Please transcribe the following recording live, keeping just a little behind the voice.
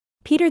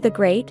Peter the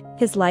Great,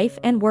 His Life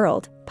and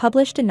World,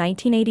 published in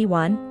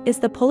 1981, is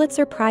the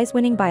Pulitzer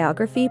Prize-winning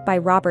biography by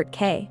Robert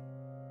K.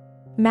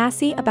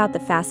 Massie about the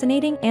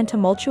fascinating and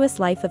tumultuous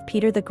life of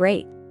Peter the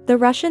Great, the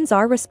Russian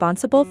Tsar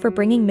responsible for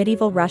bringing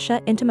medieval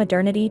Russia into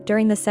modernity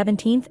during the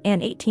 17th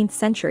and 18th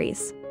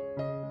centuries.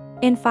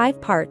 In 5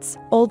 parts,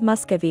 Old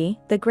Muscovy,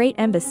 the Great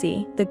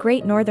Embassy, the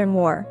Great Northern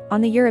War, on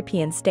the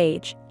European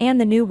stage,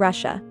 and the New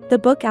Russia, the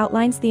book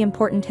outlines the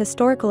important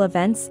historical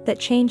events that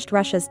changed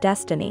Russia's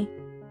destiny.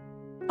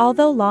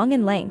 Although long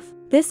in length,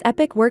 this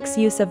epic work's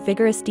use of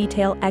vigorous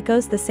detail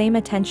echoes the same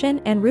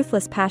attention and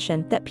ruthless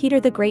passion that Peter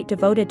the Great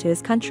devoted to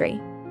his country.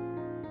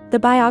 The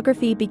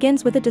biography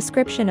begins with a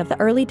description of the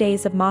early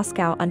days of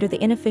Moscow under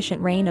the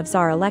inefficient reign of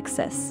Tsar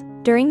Alexis,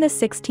 during the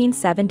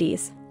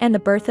 1670s, and the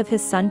birth of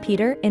his son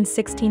Peter in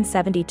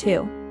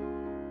 1672.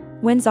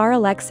 When Tsar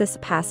Alexis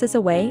passes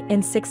away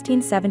in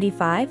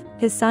 1675,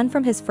 his son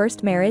from his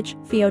first marriage,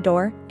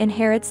 Fyodor,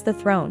 inherits the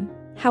throne.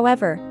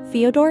 However,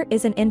 Fyodor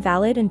is an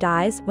invalid and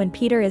dies when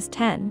Peter is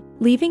 10,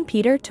 leaving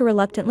Peter to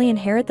reluctantly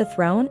inherit the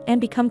throne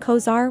and become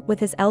co-tsar with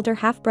his elder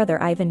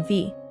half-brother Ivan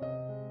V.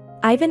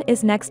 Ivan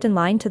is next in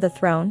line to the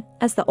throne,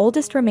 as the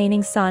oldest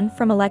remaining son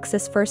from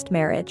Alexis' first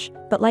marriage,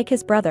 but like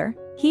his brother,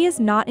 he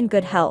is not in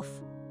good health.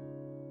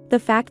 The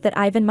fact that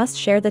Ivan must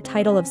share the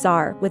title of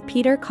Tsar with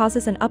Peter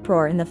causes an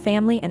uproar in the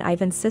family, and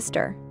Ivan's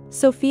sister,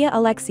 Sofia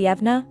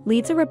Alexievna,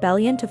 leads a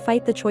rebellion to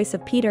fight the choice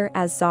of Peter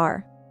as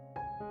Tsar.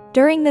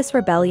 During this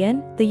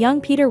rebellion, the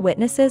young Peter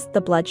witnesses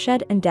the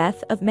bloodshed and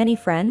death of many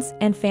friends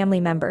and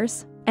family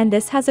members, and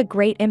this has a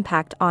great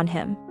impact on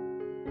him.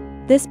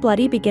 This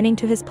bloody beginning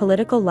to his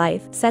political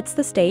life sets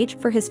the stage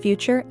for his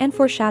future and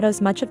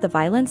foreshadows much of the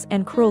violence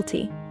and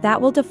cruelty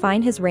that will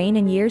define his reign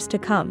in years to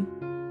come.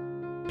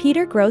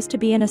 Peter grows to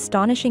be an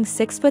astonishing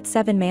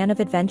 6'7" man of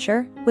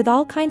adventure, with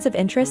all kinds of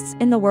interests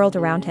in the world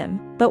around him,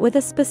 but with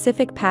a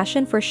specific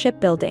passion for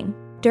shipbuilding.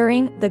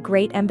 During the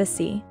Great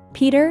Embassy,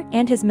 Peter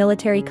and his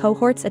military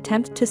cohorts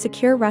attempt to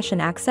secure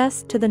Russian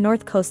access to the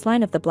north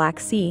coastline of the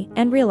Black Sea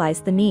and realize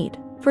the need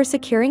for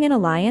securing an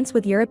alliance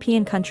with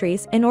European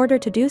countries in order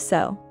to do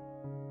so.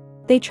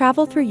 They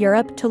travel through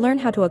Europe to learn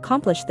how to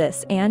accomplish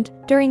this, and,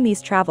 during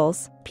these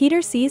travels,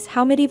 Peter sees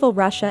how medieval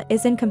Russia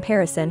is in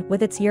comparison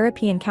with its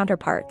European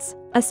counterparts,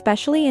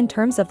 especially in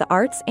terms of the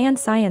arts and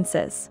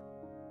sciences.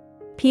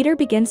 Peter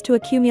begins to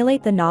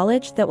accumulate the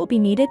knowledge that will be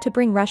needed to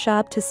bring Russia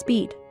up to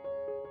speed.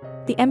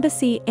 The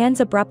embassy ends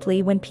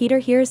abruptly when Peter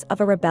hears of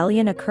a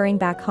rebellion occurring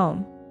back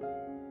home.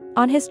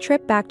 On his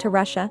trip back to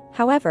Russia,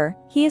 however,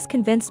 he is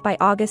convinced by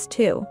August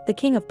II, the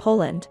King of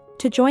Poland,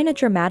 to join a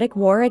dramatic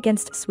war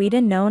against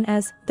Sweden known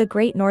as the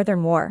Great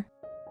Northern War.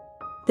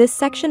 This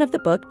section of the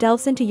book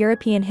delves into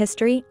European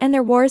history and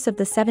their wars of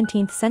the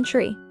 17th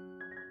century.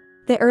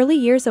 The early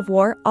years of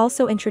war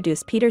also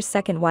introduce Peter's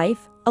second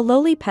wife, a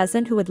lowly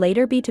peasant who would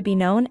later be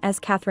known as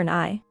Catherine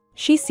I.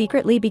 She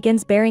secretly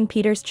begins bearing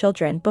Peter's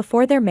children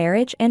before their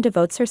marriage and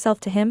devotes herself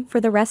to him for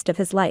the rest of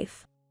his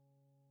life.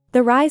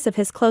 The rise of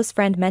his close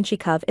friend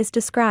Menshikov is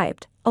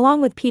described,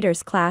 along with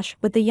Peter's clash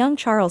with the young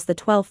Charles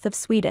XII of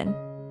Sweden.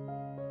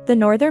 The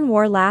Northern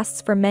War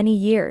lasts for many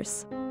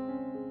years.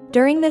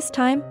 During this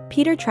time,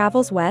 Peter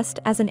travels west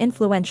as an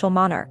influential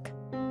monarch.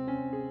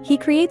 He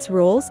creates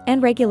rules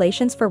and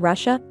regulations for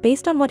Russia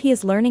based on what he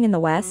is learning in the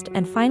West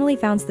and finally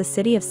founds the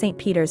city of St.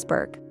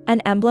 Petersburg,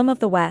 an emblem of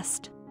the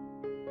West.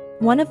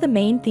 One of the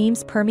main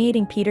themes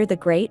permeating Peter the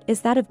Great is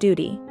that of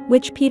duty,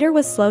 which Peter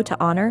was slow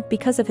to honor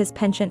because of his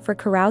penchant for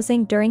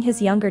carousing during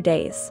his younger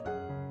days.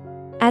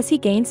 As he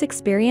gains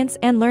experience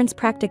and learns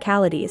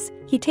practicalities,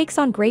 he takes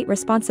on great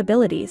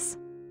responsibilities.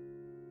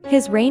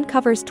 His reign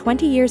covers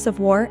 20 years of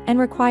war and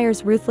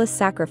requires ruthless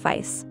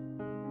sacrifice.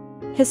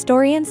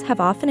 Historians have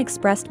often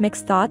expressed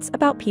mixed thoughts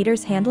about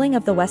Peter's handling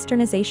of the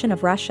westernization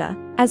of Russia,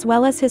 as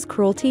well as his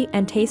cruelty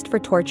and taste for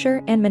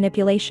torture and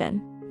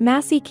manipulation.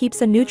 Massie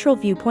keeps a neutral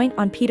viewpoint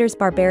on Peter's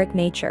barbaric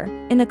nature,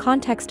 in the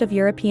context of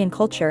European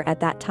culture at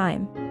that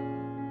time.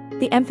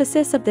 The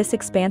emphasis of this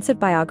expansive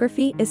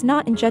biography is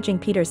not in judging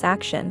Peter's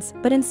actions,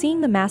 but in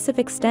seeing the massive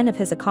extent of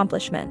his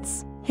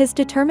accomplishments, his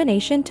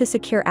determination to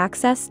secure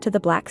access to the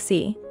Black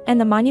Sea, and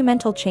the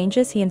monumental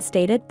changes he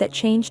instated that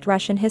changed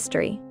Russian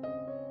history.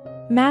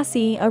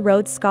 Massie, a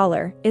Rhodes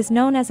Scholar, is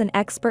known as an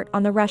expert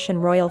on the Russian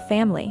royal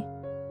family.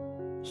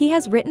 He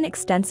has written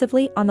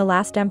extensively on the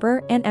last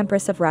emperor and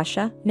empress of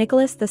Russia,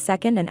 Nicholas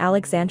II and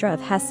Alexandra of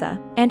Hesse,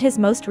 and his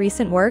most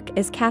recent work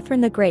is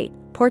Catherine the Great,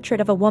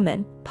 Portrait of a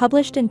Woman,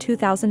 published in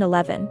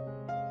 2011.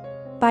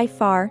 By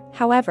far,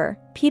 however,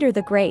 Peter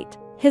the Great,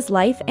 His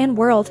Life and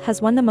World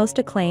has won the most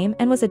acclaim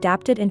and was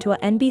adapted into a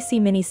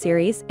NBC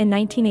miniseries in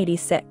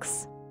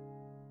 1986.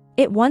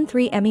 It won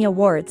 3 Emmy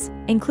Awards,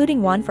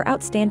 including one for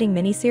Outstanding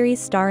Miniseries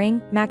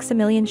starring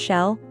Maximilian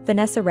Schell,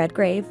 Vanessa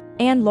Redgrave,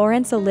 and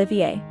Laurence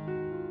Olivier.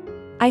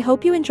 I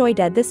hope you enjoyed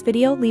this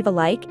video. Leave a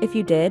like if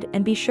you did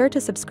and be sure to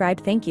subscribe.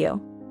 Thank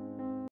you.